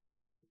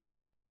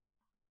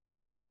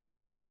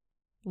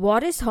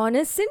What is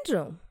Horner's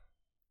syndrome?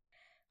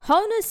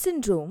 Horner's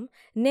syndrome,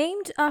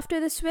 named after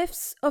the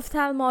Swiss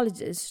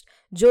ophthalmologist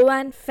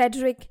Johann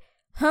Friedrich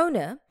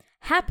Horner,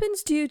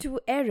 happens due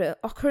to error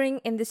occurring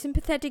in the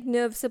sympathetic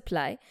nerve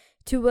supply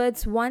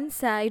towards one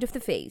side of the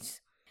face.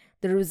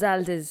 The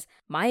result is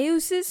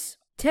miosis,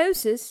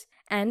 ptosis,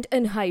 and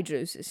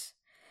anhidrosis.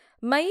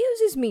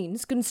 Miosis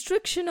means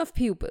constriction of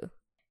pupil.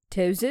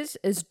 Ptosis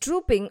is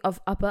drooping of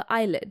upper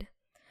eyelid.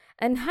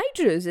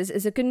 Anhidrosis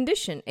is a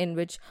condition in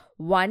which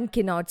one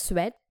cannot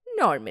sweat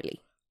normally.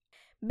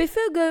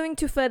 Before going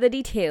to further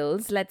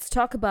details, let's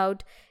talk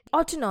about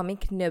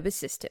autonomic nervous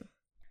system.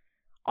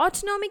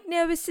 Autonomic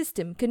nervous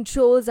system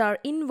controls our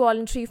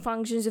involuntary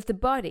functions of the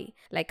body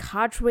like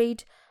heart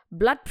rate,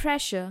 blood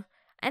pressure,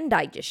 and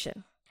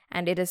digestion,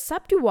 and it is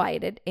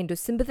subdivided into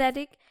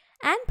sympathetic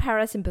and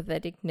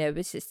parasympathetic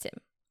nervous system.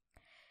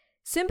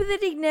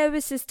 Sympathetic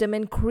nervous system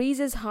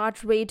increases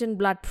heart rate and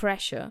blood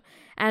pressure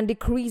and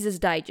decreases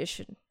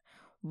digestion,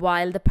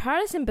 while the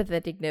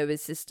parasympathetic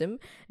nervous system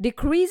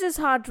decreases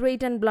heart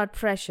rate and blood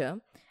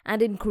pressure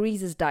and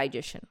increases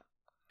digestion.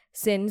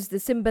 Since the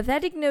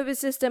sympathetic nervous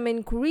system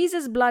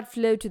increases blood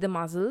flow to the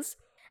muscles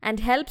and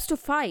helps to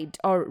fight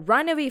or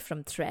run away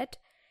from threat,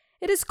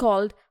 it is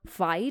called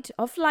fight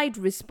or flight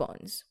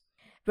response,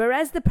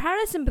 whereas the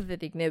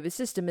parasympathetic nervous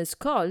system is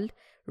called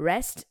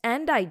rest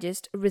and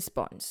digest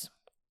response.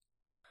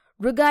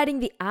 Regarding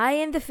the eye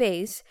and the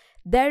face,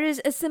 there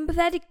is a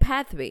sympathetic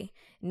pathway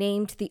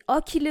named the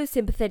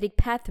oculosympathetic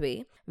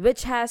pathway,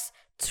 which has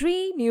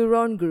 3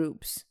 neuron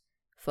groups: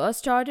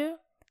 first order,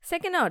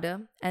 second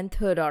order, and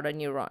third order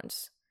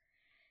neurons.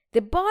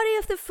 The body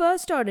of the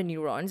first order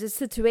neurons is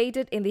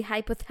situated in the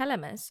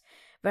hypothalamus,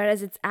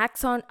 whereas its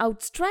axon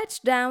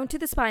outstretched down to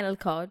the spinal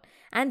cord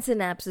and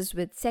synapses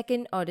with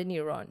second order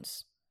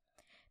neurons.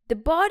 The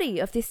body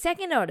of the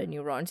second order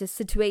neurons is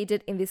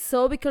situated in the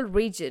cervical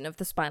region of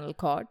the spinal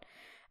cord,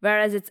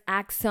 whereas its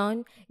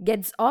axon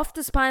gets off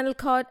the spinal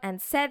cord and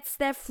sets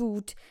their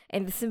foot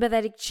in the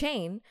sympathetic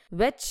chain,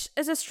 which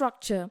is a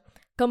structure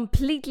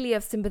completely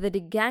of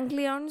sympathetic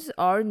ganglions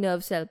or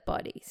nerve cell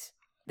bodies.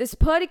 This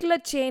particular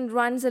chain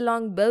runs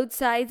along both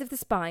sides of the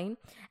spine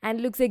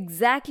and looks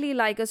exactly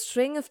like a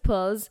string of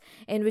pearls,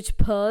 in which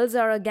pearls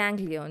are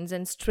ganglions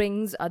and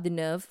strings are the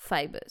nerve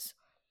fibers.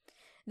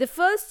 The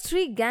first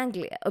 3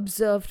 ganglia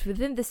observed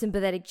within the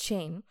sympathetic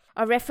chain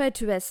are referred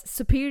to as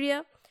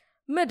superior,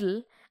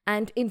 middle,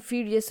 and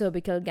inferior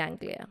cervical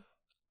ganglia.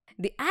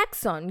 The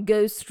axon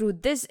goes through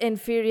this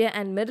inferior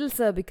and middle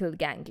cervical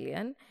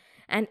ganglion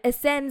and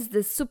ascends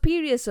the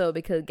superior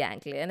cervical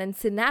ganglion and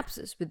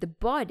synapses with the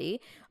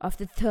body of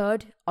the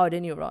third order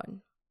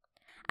neuron.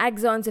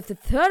 Axons of the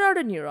third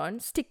order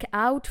neuron stick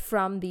out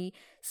from the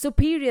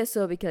superior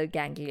cervical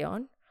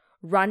ganglion,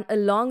 run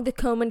along the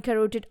common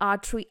carotid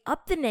artery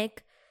up the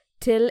neck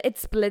till it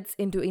splits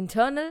into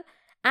internal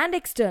and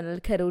external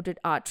carotid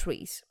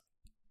arteries.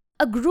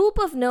 A group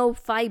of nerve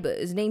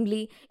fibers,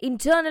 namely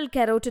internal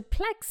carotid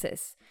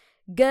plexus,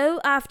 go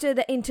after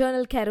the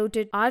internal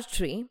carotid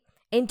artery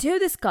into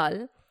the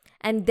skull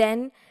and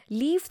then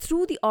leave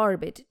through the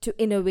orbit to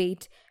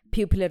innervate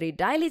pupillary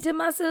dilator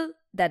muscle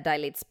that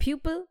dilates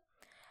pupil,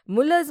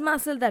 Muller's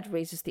muscle that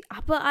raises the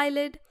upper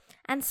eyelid,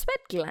 and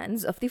sweat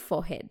glands of the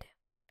forehead.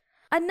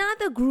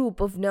 Another group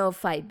of nerve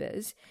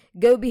fibers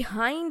go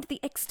behind the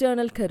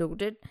external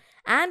carotid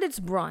and its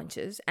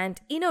branches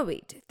and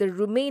innervate the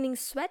remaining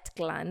sweat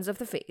glands of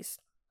the face.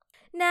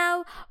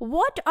 Now,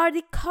 what are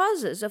the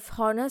causes of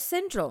Horner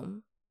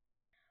syndrome?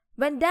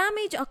 When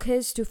damage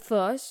occurs to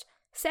first,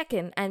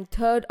 second, and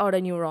third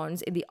order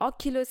neurons in the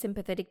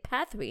oculosympathetic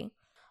pathway,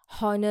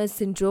 Horner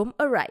syndrome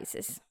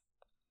arises.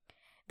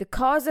 The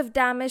cause of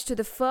damage to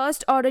the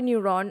first order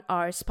neuron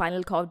are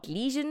spinal cord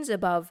lesions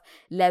above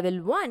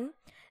level 1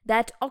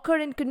 that occur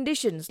in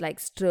conditions like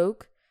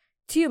stroke,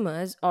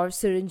 tumors, or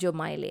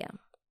syringomyelia.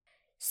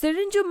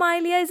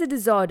 Syringomyelia is a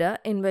disorder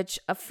in which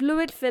a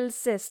fluid-filled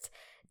cyst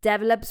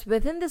develops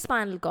within the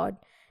spinal cord,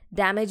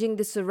 damaging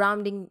the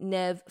surrounding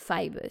nerve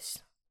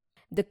fibers.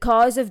 The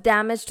cause of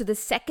damage to the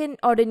second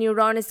order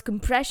neuron is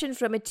compression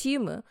from a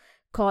tumor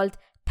called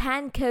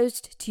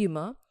Pancoast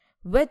tumor,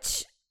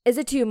 which is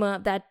a tumor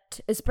that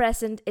is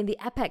present in the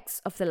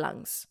apex of the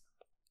lungs.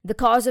 The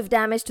cause of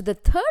damage to the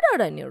third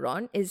order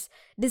neuron is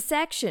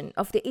dissection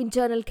of the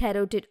internal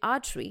carotid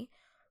artery,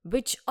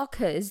 which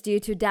occurs due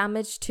to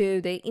damage to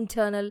the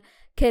internal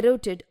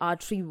carotid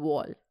artery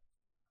wall.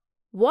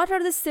 What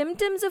are the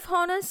symptoms of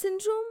Horner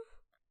syndrome?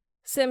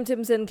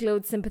 Symptoms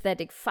include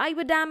sympathetic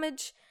fiber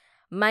damage,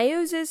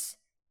 miosis,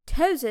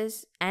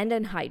 ptosis, and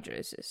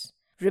anhidrosis.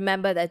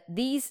 Remember that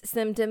these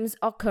symptoms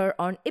occur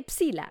on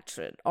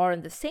ipsilateral or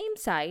on the same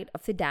side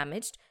of the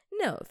damaged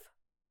nerve.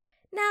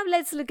 Now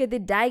let's look at the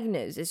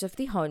diagnosis of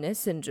the Horner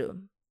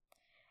syndrome.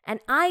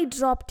 An eye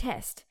drop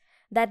test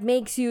that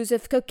makes use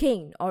of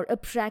cocaine or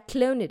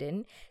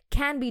upreclonidine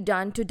can be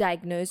done to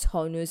diagnose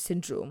Horner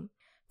syndrome.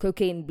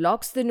 Cocaine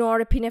blocks the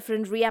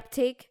norepinephrine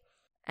reuptake,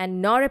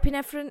 and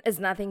norepinephrine is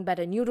nothing but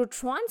a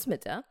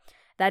neurotransmitter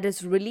that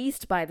is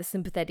released by the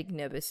sympathetic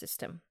nervous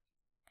system.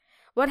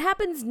 What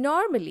happens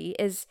normally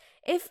is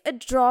if a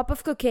drop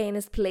of cocaine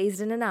is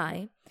placed in an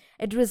eye,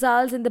 it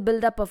results in the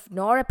buildup of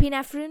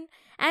norepinephrine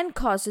and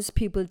causes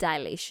pupil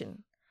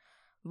dilation.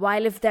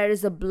 While if there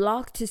is a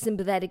block to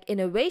sympathetic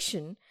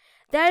innervation,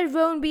 there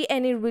won't be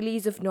any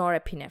release of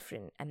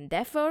norepinephrine, and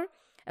therefore,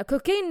 a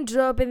cocaine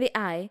drop in the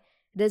eye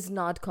does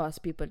not cause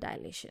pupil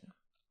dilation.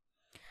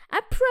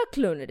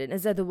 Apraclonidin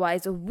is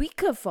otherwise a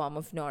weaker form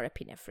of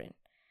norepinephrine.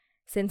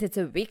 Since it's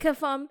a weaker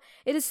form,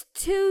 it is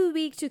too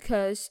weak to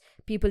cause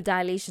pupil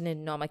dilation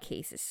in normal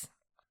cases.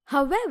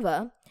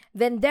 However,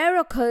 when there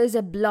occurs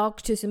a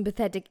block to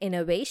sympathetic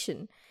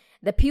innervation,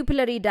 the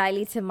pupillary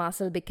dilator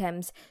muscle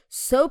becomes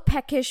so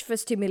peckish for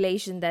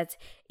stimulation that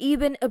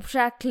even a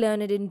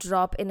apraclonidin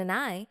drop in an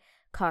eye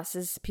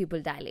causes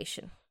pupil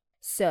dilation.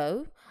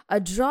 So, a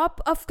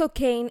drop of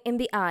cocaine in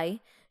the eye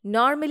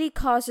normally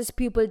causes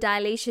pupil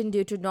dilation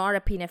due to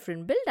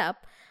norepinephrine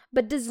buildup,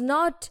 but does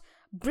not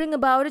bring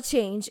about a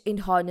change in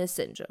Horner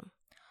syndrome.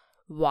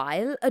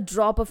 While a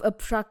drop of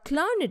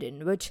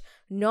apraclonidin, which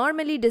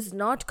normally does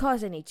not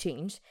cause any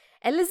change,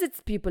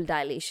 elicits pupil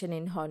dilation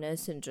in Horner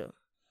syndrome.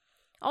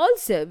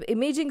 Also,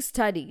 imaging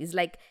studies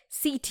like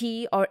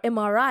CT or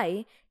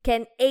MRI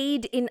can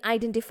aid in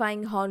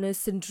identifying Horner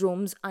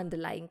syndrome's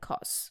underlying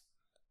cause.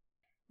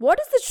 What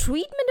is the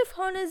treatment of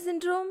Horner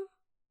syndrome?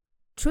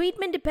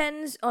 Treatment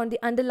depends on the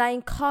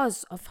underlying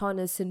cause of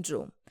Horner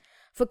syndrome.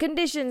 For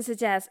conditions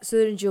such as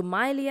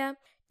syringomyelia,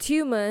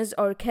 tumors,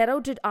 or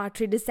carotid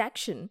artery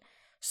dissection,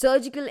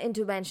 surgical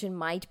intervention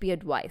might be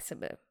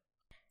advisable.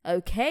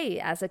 Okay,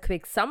 as a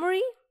quick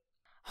summary,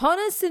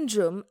 Horner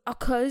syndrome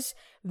occurs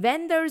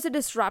when there is a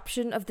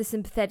disruption of the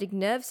sympathetic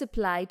nerve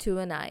supply to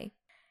an eye.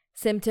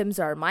 Symptoms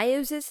are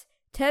miosis,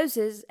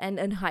 ptosis, and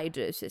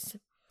anhidrosis.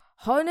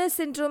 Horner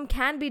syndrome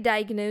can be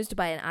diagnosed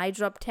by an eye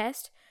drop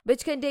test,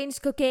 which contains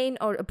cocaine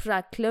or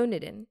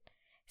apraclonidin.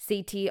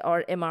 CT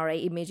or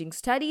MRI imaging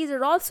studies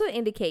are also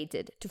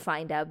indicated to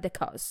find out the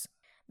cause.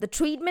 The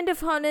treatment of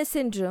Horner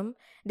syndrome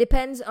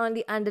depends on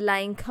the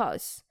underlying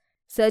cause.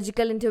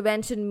 Surgical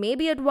intervention may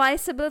be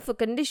advisable for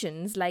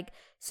conditions like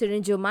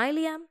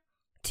syringomyelia,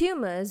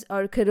 tumors,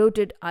 or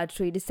carotid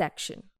artery dissection.